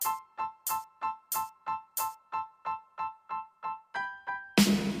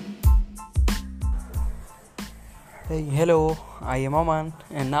Hey, hello, I am Aman,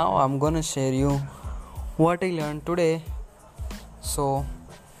 and now I'm gonna share you what I learned today. So,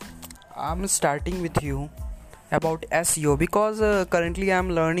 I'm starting with you about SEO because currently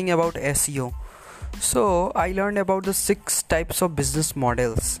I'm learning about SEO. So, I learned about the 6 types of business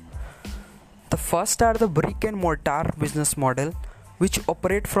models. The first are the brick and mortar business model, which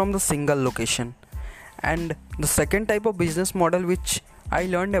operate from the single location, and the second type of business model which I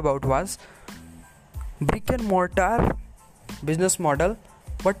learned about was brick and mortar business model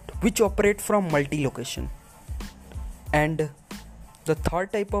but which operate from multi location, and the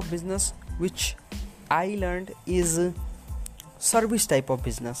third type of business which I learned is service type of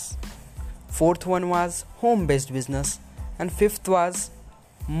business. Fourth one was home based business, and fifth was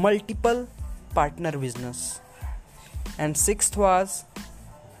multiple partner business, and sixth was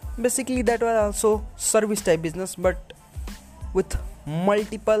basically that was also service type business but with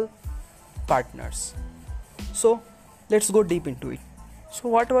multiple partners. So let's go deep into it. So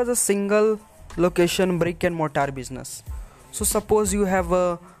what was a single location brick and mortar business? So suppose you have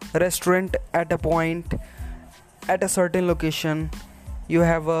a restaurant at a point at a certain location, you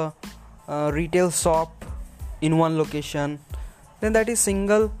have a retail shop in one location, then that is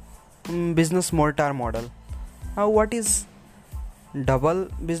single business mortar model. Now what is double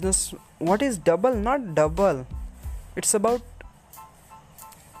business? What is double? Not double, it's about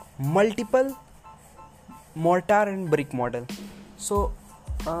multiple mortar and brick model. So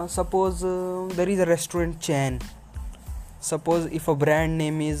suppose there is a restaurant chain. Suppose if a brand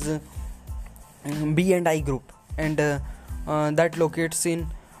name is B&I group, and that locates in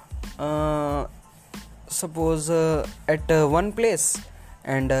suppose at one place,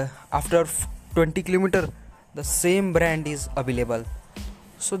 and after 20 kilometer the same brand is available.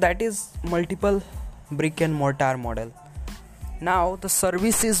 So that is multiple brick and mortar model. Now the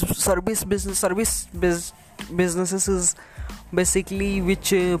businesses is basically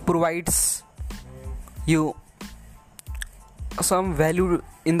which provides you some value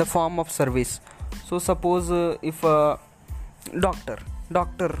in the form of service. So suppose if a doctor,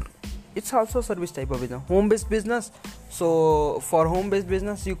 it's also service type of business. Home based business, so for home based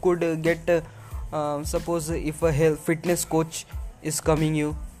business you could get suppose if a health fitness coach is coming,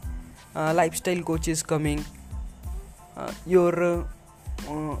 you lifestyle coach is coming, your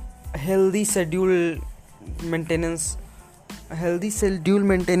healthy schedule maintenance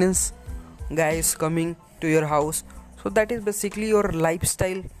guy is coming to your house. So that is basically your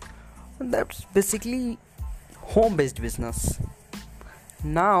lifestyle, that's basically home based business.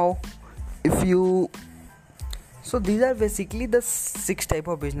 Now if you, so these are basically the 6 type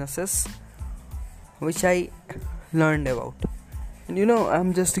of businesses which I learned about. And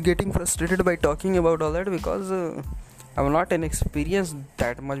I'm just getting frustrated by talking about all that because I'm not an experienced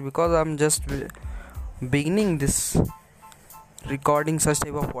that much, because I'm just beginning this recording such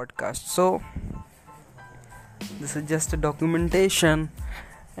type of podcast. So this is just a documentation,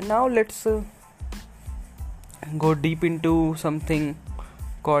 and now let's go deep into something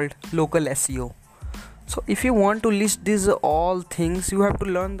called local SEO. So if you want to list these all things, you have to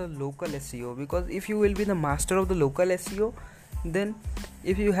learn the local SEO, because if you will be the master of the local SEO, then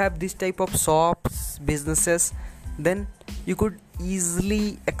if you have this type of shops, businesses, then you could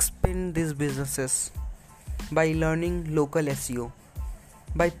easily expand these businesses by learning local SEO,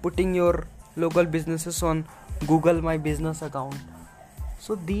 by putting your local businesses on Google My Business account.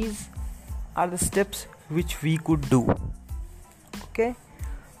 So these are the steps which we could do. Okay,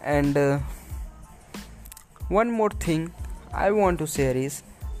 and one more thing I want to share is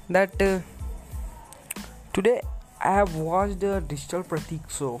that today I have watched a Digital Pratik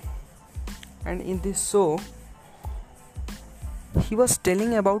show, and in this show he was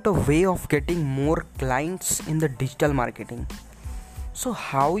telling about a way of getting more clients in the digital marketing. So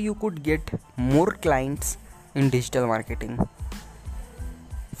how you could get more clients in digital marketing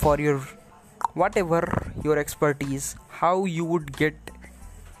for your whatever your expertise, how you would get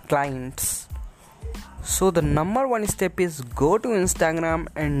clients. So the number one step is go to Instagram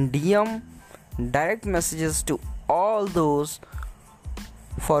and DM direct messages to all those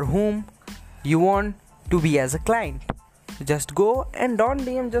for whom you want to be as a client. Just go and don't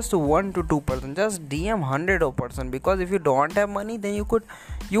DM just 1 to 2%, just DM 100%, because if you don't have money, then you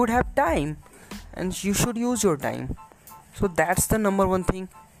would have time, and you should use your time. So that's the number one thing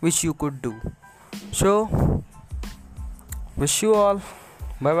which you could do. So wish you all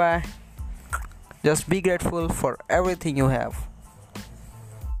bye bye. Just be grateful for everything you have.